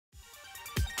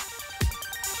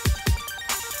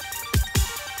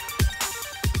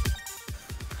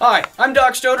Hi, I'm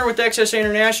Doc Stoehner with XSA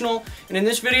International, and in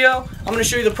this video, I'm going to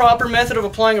show you the proper method of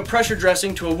applying a pressure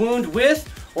dressing to a wound with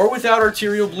or without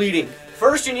arterial bleeding.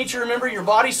 First, you need to remember your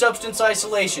body substance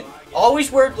isolation.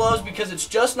 Always wear gloves because it's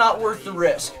just not worth the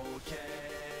risk.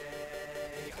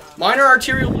 Minor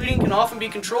arterial bleeding can often be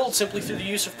controlled simply through the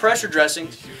use of pressure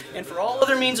dressings, and for all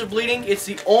other means of bleeding, it's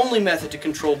the only method to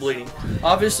control bleeding.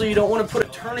 Obviously, you don't want to put a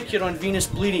tourniquet on venous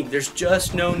bleeding. There's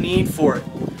just no need for it.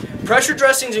 Pressure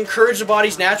dressings encourage the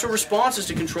body's natural responses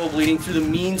to control bleeding through the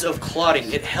means of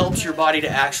clotting. It helps your body to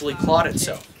actually clot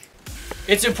itself.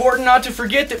 It's important not to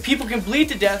forget that people can bleed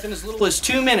to death in as little as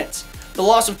 2 minutes. The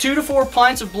loss of 2 to 4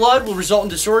 pints of blood will result in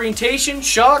disorientation,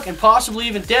 shock, and possibly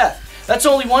even death. That's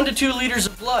only 1 to 2 liters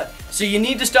of blood, so you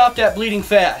need to stop that bleeding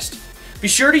fast. Be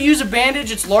sure to use a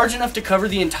bandage that's large enough to cover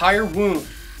the entire wound.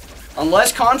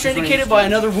 Unless contraindicated by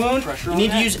another wound, you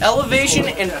need to use elevation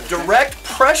and direct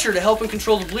pressure to help and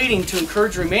control the bleeding to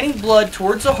encourage remaining blood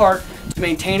towards the heart to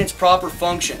maintain its proper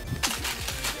function.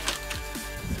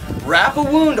 Wrap a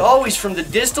wound always from the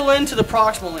distal end to the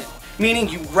proximal end, meaning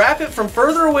you wrap it from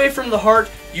further away from the heart,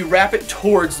 you wrap it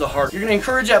towards the heart. You're going to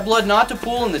encourage that blood not to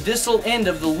pool in the distal end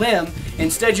of the limb.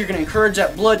 Instead, you're going to encourage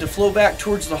that blood to flow back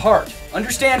towards the heart.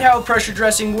 Understand how a pressure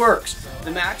dressing works. The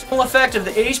maximal effect of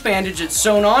the ACE bandage that's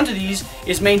sewn onto these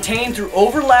is maintained through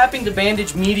overlapping the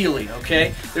bandage medially,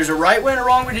 okay? There's a right way and a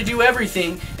wrong way to do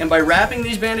everything, and by wrapping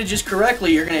these bandages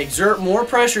correctly, you're going to exert more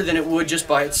pressure than it would just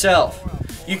by itself.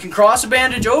 You can cross a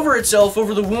bandage over itself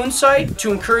over the wound site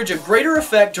to encourage a greater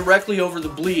effect directly over the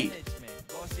bleed.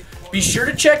 Be sure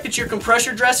to check that your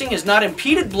compressor dressing has not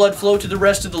impeded blood flow to the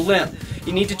rest of the limb.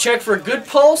 You need to check for a good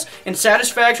pulse and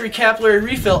satisfactory capillary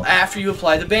refill after you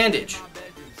apply the bandage.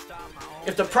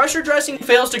 If the pressure dressing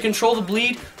fails to control the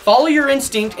bleed, follow your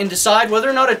instinct and decide whether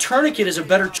or not a tourniquet is a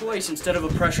better choice instead of a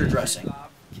pressure dressing.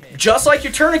 Just like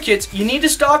your tourniquets, you need to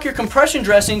stock your compression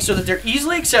dressings so that they're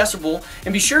easily accessible,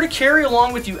 and be sure to carry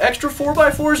along with you extra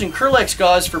 4x4s and Kerlix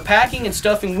gauze for packing and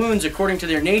stuffing wounds according to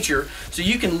their nature so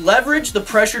you can leverage the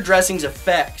pressure dressing's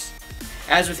effects.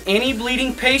 As with any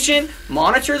bleeding patient,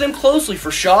 monitor them closely for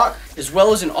shock as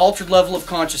well as an altered level of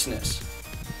consciousness.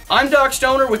 I'm Doc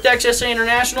Stoehner with XSA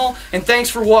International, and thanks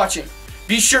for watching.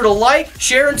 Be sure to like,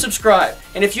 share, and subscribe.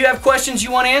 And if you have questions you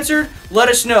want answered, let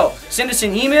us know. Send us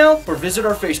an email or visit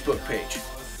our Facebook page.